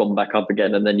out and I've gone back up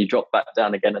again, and then you drop back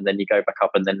down again, and then you go back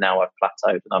up, and then now I've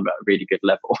plateaued and I'm at a really good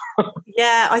level.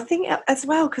 Yeah, I think as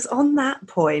well, because on that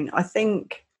point, I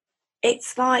think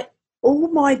it's like all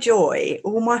my joy,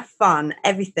 all my fun,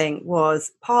 everything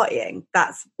was partying.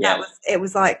 It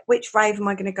was like, which rave am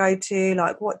I going to go to?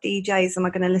 Like, what DJs am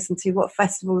I going to listen to? What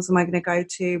festivals am I going to go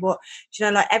to? What, do you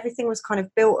know, like everything was kind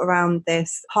of built around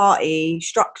this party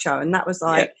structure. And that was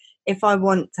like, if I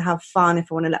want to have fun,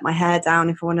 if I want to let my hair down,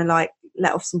 if I want to like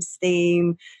let off some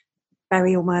steam,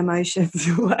 bury all my emotions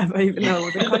or whatever, even though I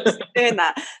wasn't consciously doing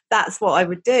that, that's what I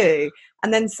would do.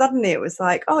 And then suddenly it was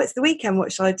like, oh, it's the weekend,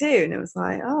 what shall I do? And it was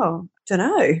like, oh, I don't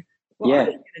know, what am I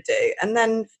going to do?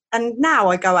 And now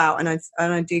I go out and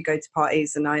I do go to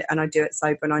parties and I do it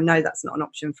sober, and I know that's not an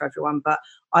option for everyone, but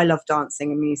I love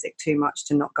dancing and music too much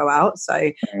to not go out.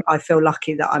 So I feel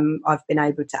lucky that I've been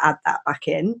able to add that back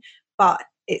in. But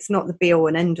it's not the be all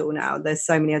and end all now. There's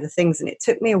so many other things, and it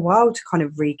took me a while to kind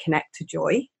of reconnect to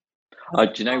joy. Oh,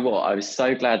 do you know what? I was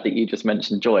so glad that you just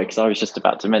mentioned joy, because I was just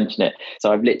about to mention it.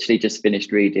 So I've literally just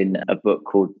finished reading a book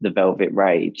called The Velvet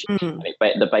Rage.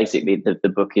 Basically, the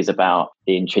book is about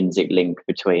the intrinsic link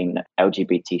between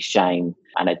LGBT shame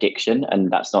and addiction.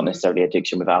 And that's not necessarily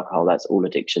addiction with alcohol, that's all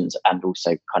addictions, and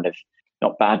also kind of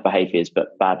not bad behaviors,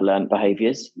 but bad learned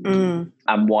behaviors, and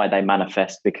why they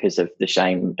manifest because of the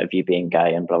shame of you being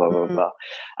gay and blah, blah, blah, blah.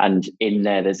 And in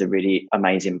there's a really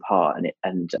amazing part,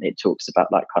 and it talks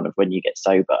about like kind of when you get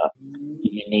sober,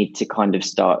 you need to kind of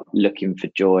start looking for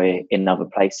joy in other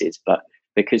places. But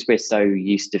because we're so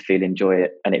used to feeling joy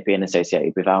and it being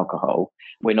associated with alcohol,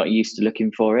 we're not used to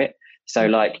looking for it. So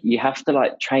like you have to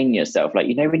like train yourself. Like,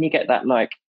 you know, when you get that like,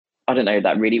 I don't know,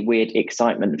 that really weird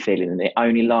excitement feeling, and it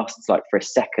only lasts like for a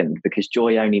second, because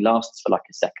joy only lasts for like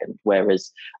a second,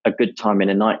 whereas a good time in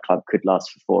a nightclub could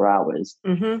last for 4 hours.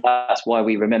 That's why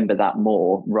we remember that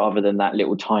more rather than that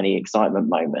little tiny excitement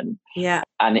moment. Yeah.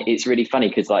 And it's really funny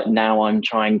because like now I'm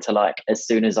trying to like, as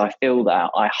soon as I feel that,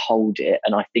 I hold it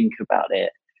and I think about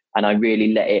it and I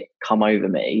really let it come over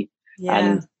me.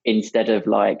 And instead of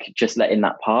like just letting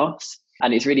that pass.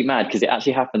 And it's really mad because it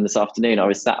actually happened this afternoon. I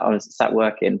was sat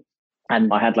working,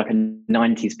 and I had like a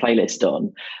 90s playlist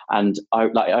on, and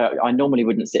I normally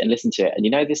wouldn't sit and listen to it. And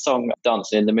you know this song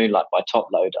Dancing in the Moonlight by Top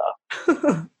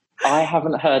Loader? I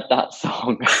haven't heard that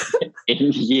song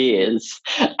in years.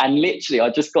 And literally I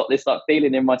just got this like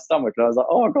feeling in my stomach, and I was like,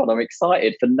 oh God, I'm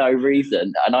excited for no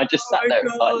reason. And I just sat there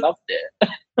and I loved it.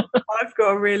 I've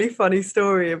got a really funny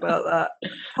story about that.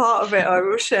 Part of it I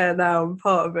will share now, and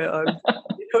part of it I'm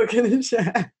not going to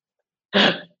share.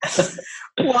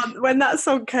 When that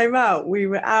song came out, we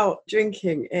were out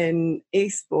drinking in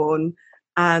Eastbourne,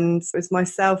 and it was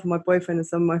myself and my boyfriend and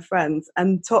some of my friends,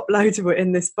 and Top Loader were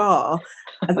in this bar,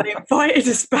 and they invited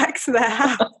us back to their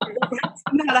house.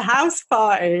 We had a house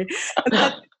party, and they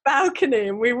had this balcony,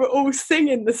 and we were all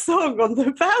singing the song on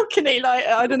the balcony, like,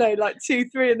 I don't know, like 2,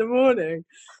 3 in the morning.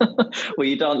 Were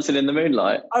you dancing in the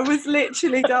moonlight? I was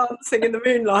literally dancing in the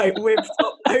moonlight with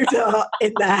Top Loader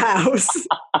in their house.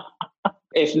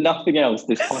 If nothing else,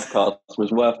 this podcast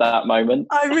was worth that moment.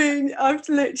 I mean, I've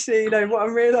literally, what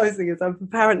I'm realising is I've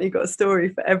apparently got a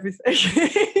story for everything.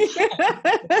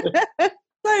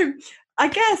 So I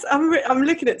guess I'm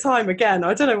looking at time again.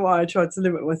 I don't know why I tried to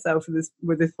limit myself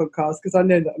with this podcast, because I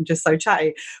know that I'm just so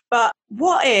chatty. But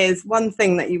what is one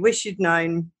thing that you wish you'd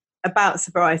known about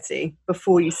sobriety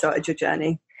before you started your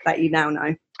journey that you now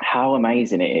know? How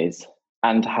amazing it is,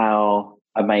 and how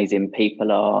amazing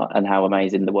people are, and how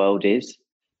amazing the world is.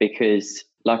 Because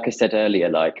like I said earlier,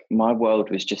 like my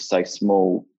world was just so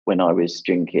small when I was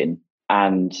drinking,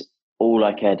 and all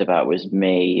I cared about was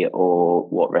me, or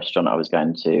what restaurant I was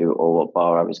going to, or what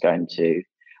bar I was going to,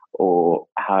 or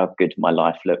how good my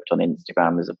life looked on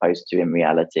Instagram as opposed to in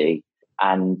reality.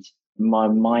 And my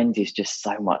mind is just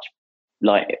so much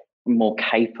like more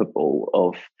capable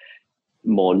of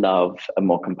more love and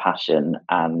more compassion.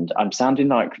 And I'm sounding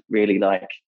like really like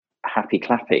happy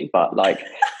clappy, but like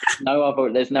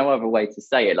there's no other way to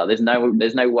say it. Like there's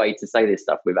no way to say this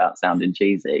stuff without sounding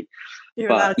cheesy.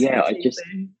 But yeah,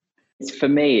 for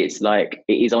me, it's like,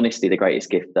 it is honestly the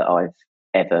greatest gift that I've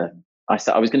ever, I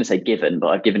was going to say given, but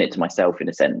I've given it to myself in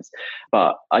a sense.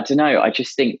 But I don't know, I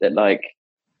just think that like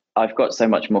I've got so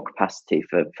much more capacity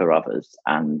for others,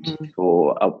 and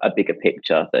for a bigger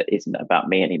picture that isn't about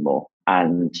me anymore.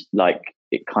 And like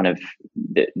it kind of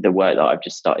the work that I've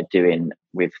just started doing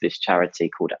with this charity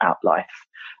called Outlife,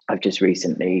 I've just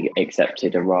recently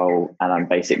accepted a role, and I'm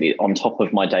basically on top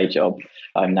of my day job.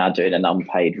 I'm now doing an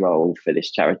unpaid role for this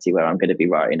charity where I'm going to be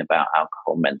writing about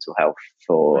alcohol and mental health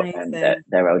for their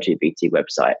LGBT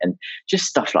website, and just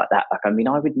stuff like that. Like, I mean,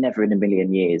 I would never in a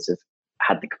million years have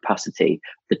had the capacity,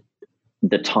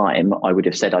 the time. I would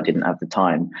have said I didn't have the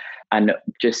time, and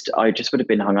I just would have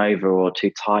been hungover or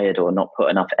too tired or not put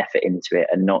enough effort into it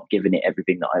and not given it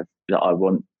everything that I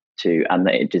want to and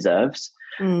that it deserves.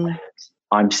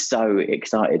 I'm so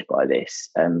excited by this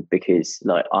because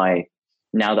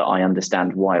now that I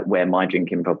understand where my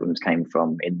drinking problems came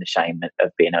from in the shame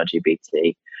of being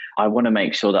LGBT, I want to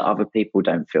make sure that other people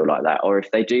don't feel like that, or if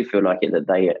they do feel like it,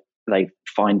 that they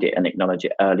find it and acknowledge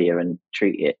it earlier and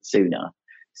treat it sooner.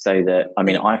 So that, I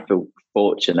mean, I feel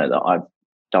fortunate that I've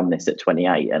done this at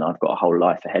 28 and I've got a whole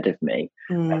life ahead of me.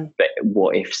 But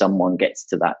what if someone gets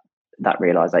to that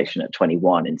realization at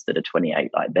 21 instead of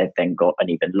 28? Like, they've then got an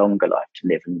even longer life to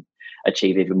live and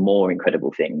achieve even more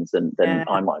incredible things than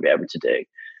I might be able to do.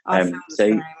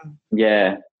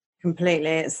 Yeah, completely.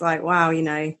 It's like, wow, you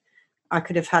know, I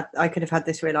could have had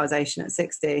this realization at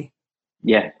 60.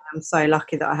 Yeah, I'm so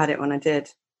lucky that I had it when I did.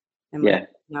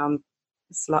 Now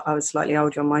I was slightly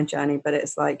older on my journey, but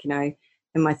it's like, you know,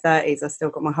 in my 30s, I still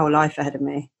got my whole life ahead of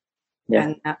me.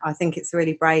 And I think it's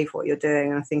really brave what you're doing.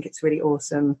 And I think it's really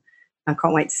awesome. I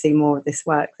can't wait to see more of this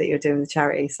work that you're doing with the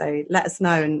charity. So let us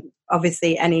know. And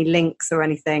obviously any links or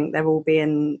anything, they'll all be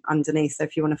in underneath. So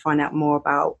if you want to find out more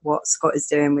about what Scott is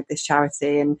doing with this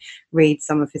charity and read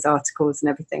some of his articles and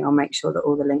everything, I'll make sure that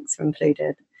all the links are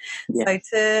included. Yeah. So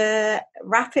to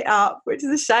wrap it up, which is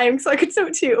a shame because I could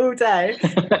talk to you all day.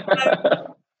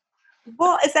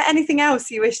 Is there anything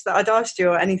else you wish that I'd asked you,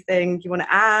 or anything you want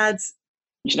to add?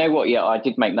 Do you know what? Yeah, I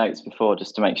did make notes before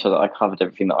just to make sure that I covered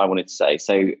everything that I wanted to say.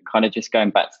 So kind of just going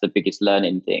back to the biggest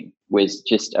learning thing was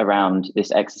just around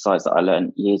this exercise that I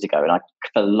learned years ago. And I,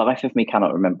 for the life of me,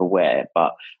 cannot remember where,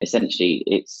 but essentially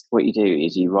it's what you do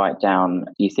is you write down,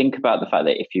 you think about the fact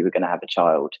that if you were going to have a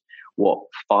child, what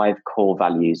 5 core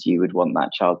values you would want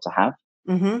that child to have.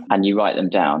 And you write them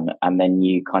down and then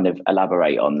you kind of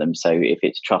elaborate on them. So if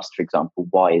it's trust, for example,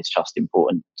 why is trust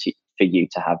important for you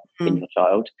to have in your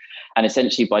child? And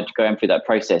essentially by going through that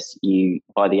process, you,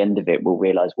 by the end of it, will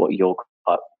realize what your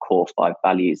core 5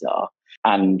 values are.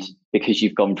 And because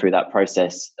you've gone through that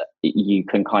process, you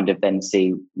can kind of then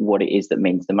see what it is that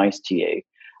means the most to you.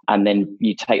 And then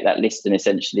you take that list and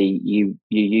essentially you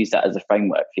use that as a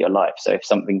framework for your life. So if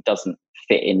something doesn't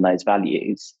fit in those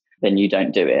values, then you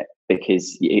don't do it,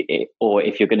 because or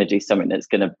if you're going to do something that's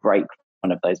going to break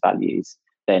one of those values,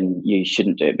 then you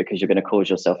shouldn't do it because you're going to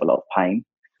cause yourself a lot of pain.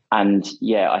 And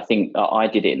yeah, I think I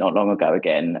did it not long ago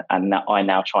again, and I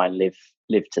now try and live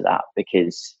to that,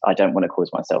 because I don't want to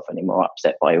cause myself any more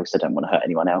upset, but I also don't want to hurt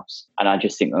anyone else. And I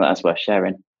just think that that's worth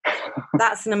sharing.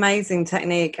 That's an amazing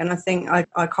technique, and I think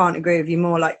I can't agree with you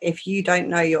more. Like, if you don't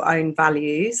know your own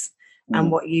values and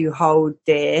what you hold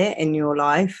dear in your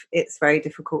life, it's very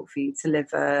difficult for you to live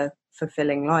a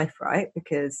fulfilling life, right?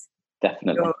 Because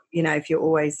definitely, if you're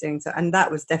always doing so, and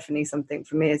that was definitely something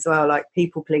for me as well. Like,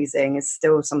 people pleasing is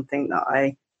still something that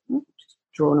I just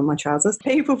drawn on my trousers.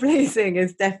 People pleasing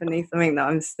is definitely something that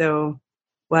I'm still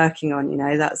working on.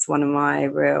 That's one of my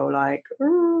real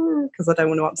because I don't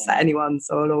want to upset anyone,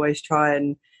 so I'll always try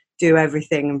and do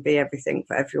everything and be everything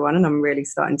for everyone. And I'm really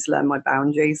starting to learn my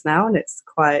boundaries now, and it's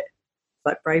quite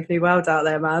bravely world out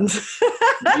there, man.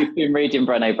 You've been reading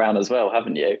Brené Brown as well,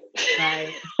 haven't you?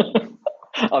 Right.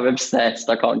 I'm obsessed.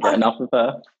 I can't get enough of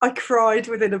her. I cried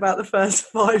within about the first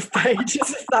 5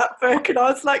 pages of that book, and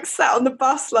I was sat on the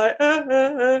bus I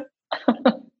was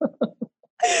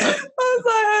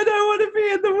I don't want to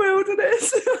be in the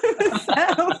wilderness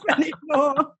myself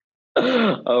anymore.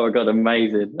 Oh my God,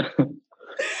 amazing.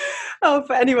 Oh,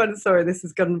 for anyone, sorry, this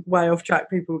has gone way off track.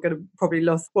 People are going to probably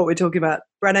lost what we're talking about.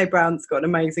 Brené Brown's got an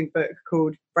amazing book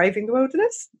called Braving the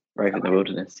Wilderness. Braving the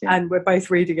Wilderness, yeah. And we're both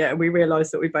reading it, and we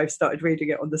realised that we both started reading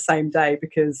it on the same day,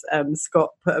 because Scott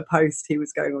put a post, he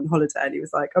was going on holiday, and he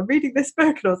was like, I'm reading this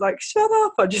book. And I was like, shut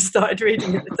up, I just started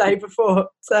reading it the day before.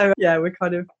 So yeah, we're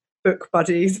kind of book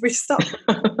buddies. We start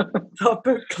our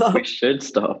book club. We should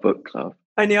start a book club.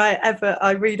 Only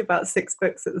I read about 6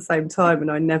 books at the same time,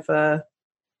 and I never...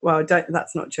 Well,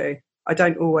 that's not true. I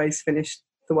don't always finish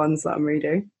the ones that I'm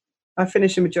reading. I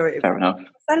finish a majority of them. Fair enough.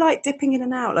 I like dipping in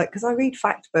and out, because I read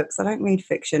fact books. I don't read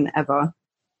fiction ever.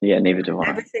 Yeah, neither do I.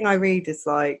 Everything I read is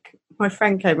my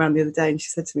friend came around the other day and she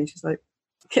said to me, she's like,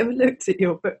 have you ever looked at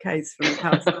your bookcase from the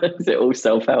house? Is it all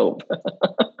self-help?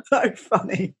 so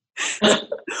funny.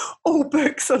 All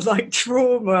books on like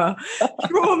trauma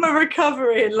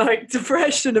recovery and like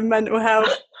depression and mental health,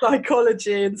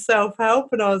 psychology and self-help.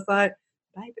 And I was like,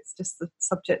 babe, it's just the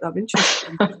subject I'm interested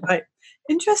in. Like,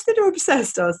 interested or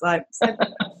obsessed? I was like,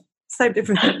 same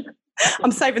difference.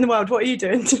 I'm saving the world. What are you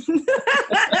doing?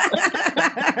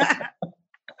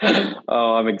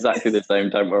 Oh, I'm exactly the same.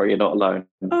 Don't worry, you're not alone.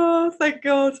 Oh, thank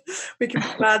God. We can be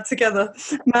mad together,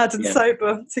 mad and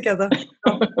sober together.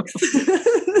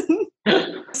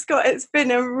 Scott, it's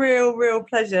been a real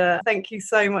pleasure. Thank you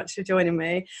so much for joining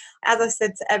me. As I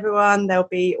said to everyone, there'll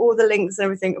be all the links and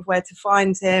everything of where to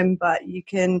find him, but you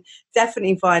can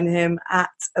definitely find him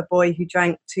at A Boy Who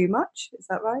Drank Too Much. Is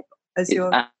that right? At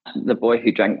The Boy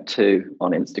Who Drank Too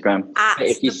on Instagram.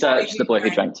 If you search The Boy Who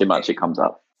Drank Too Much, it comes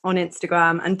up on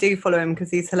Instagram, and do follow him because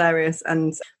he's hilarious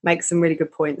and makes some really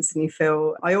good points. And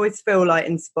I always feel like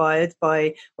inspired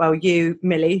by, well, you,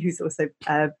 Millie, who's also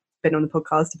been on the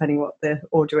podcast, depending what the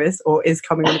order is, or is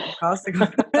coming on the podcast,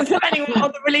 depending on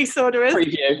what the release order is.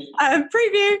 Preview.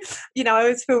 You know, I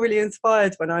always feel really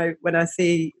inspired when I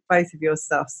see both of your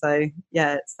stuff. So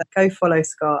yeah, go follow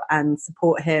Scott and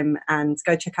support him, and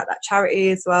go check out that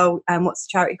charity as well. And what's the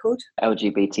charity called?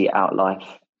 LGBT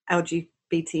Outlife.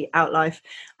 LGBT Outlife.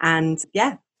 And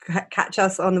yeah, catch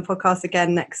us on the podcast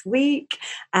again next week,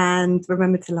 and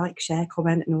remember to like, share,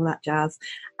 comment and all that jazz,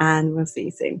 and we'll see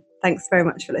you soon. Thanks very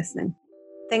much for listening.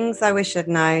 Things I Wish I'd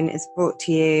Known is brought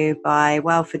to you by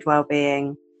Welford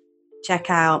Wellbeing. Check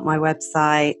out my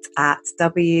website at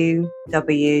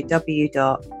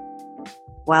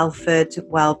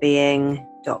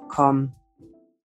www.welfordwellbeing.com.